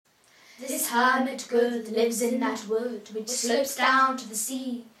hermit good that lives in that wood which slopes down to the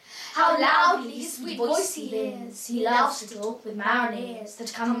sea. How loudly his sweet voice he hears, he loves to talk with mariners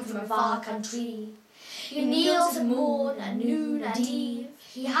that come from a far country. He kneels at morn and noon and eve,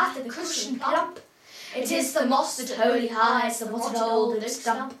 he hath a cushion plump. It is the moss that wholly hides the wattled old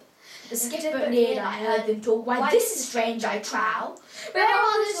oak-stump. The skiff-boat neared, I heard them talk, why this is strange, I trow. Where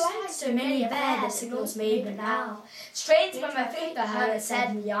are those flags, so many a bear, their signals made but now? Strange by my faith, the hermit said,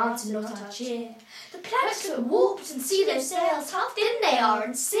 and he answered not our cheer. The planks look warped, and see those sails, how thin they are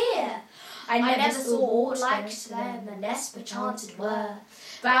and sere. I never saw aught like to them, unless perchance it were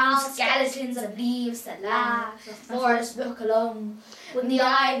brown skeletons of leaves that lag the forest-brook along, when the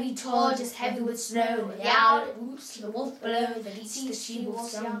ivy-tod is heavy with snow, and the owlet whoops to the wolf below that eats the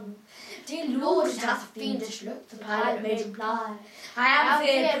she-wolf's young. Dear Lord, it hath a fiendish look, the pilot made reply. I am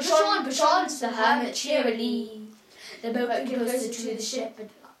feared, push on, to the hermit cheerily. The boat came closer to the ship, but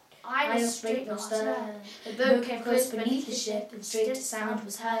I nor straight nor stern. The boat came close beneath the ship, and straight a sound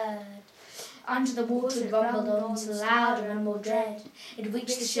was heard. Under the water it rumbled on, so louder and more dread. It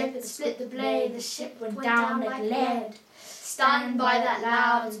reached the ship, it split the blade, the ship went down like lead. Stunned by that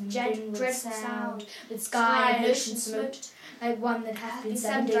loud and dreadful sound, with sky and ocean smote, like one that hath been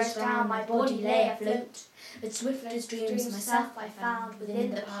 7 days drowned, my body lay afloat. But swift as dreams myself I found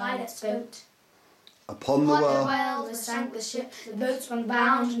within the pilot's boat. Upon the well was sank the ship, the boat swung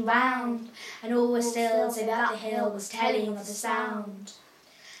round and round, and all was still, save that the hill was telling of the sound.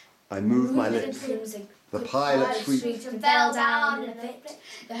 I moved my lips. The pilot shrieked and fell down in a fit.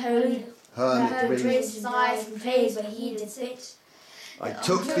 The holy hermit raised his eyes from phase where he did sit. I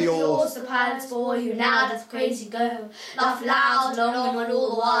took the oars. The pilot's boy, who now doth crazy go, laughed loud, long, and all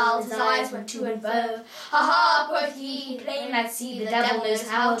the while his eyes went to and fro. Ha ha, quoth he, plain might see the devil knows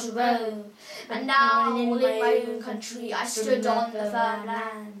how to row. And now, in my own country, I stood on the firm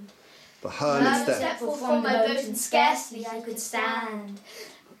land. The hermit stepped forth from my boat, and scarcely I could stand.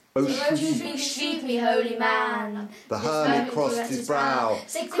 Oh, shriek me, holy man. The hermit crossed his brow.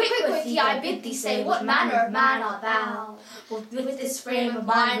 Say quick, quoth he, I bid thee say, what manner of man art thou? For with this frame of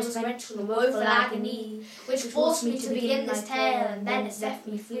mine was went from a woeful agony, which forced me to begin this tale, and then it left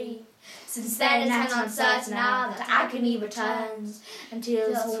me free. Since then, in an uncertain hour, that agony returns, until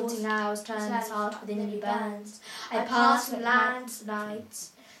his haunting hours turn his heart within me burns. I pass from land to night.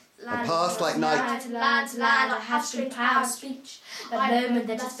 I pass like night. Land to land, I have straight power of speech. That moment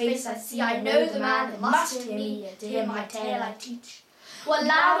that his face I see, I know the man that must hear me, and to him my tale I teach. What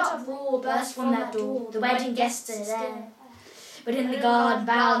loud uproar burst from that door, the wedding guests are there. But in the garden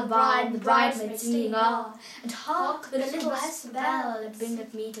bound the bride and the bridesmaid singing are, and hark, the little Hester bell that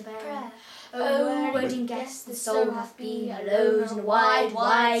bringeth me to bed. Oh, wedding guest, the soul hath been alone in a wide,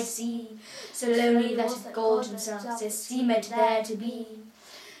 wide sea, so lonely that it gorged himself, so seemed there to be.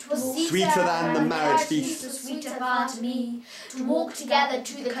 'Twas sweeter than the marriage feast, was sweeter far to me, to walk together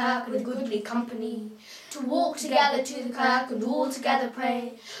to the kirk with goodly company, to walk together to the kirk and all together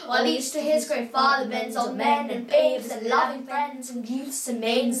pray, while each to his great father bends, old men and babes and loving friends and youths and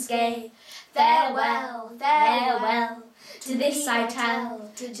maidens gay. Farewell, farewell, to this I tell,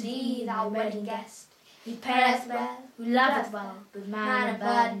 to thee, thou wedding guest. He pareth well, who loveth well, with man and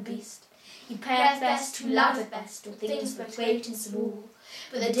bird and beast. He pareth best, who loveth best, all things both great and small.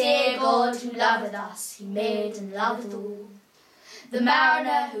 But the dear God who loveth us, he made and loveth all. The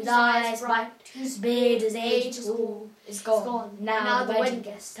mariner whose eye is bright, whose beard is age as all, is gone. Now the wedding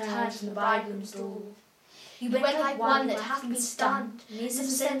guest turns from the bridegroom's door. He went like one that hath been stunned, and is of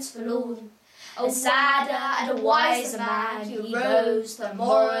sense forlorn. A sadder and a wiser man, he rose the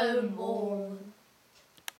morrow morn.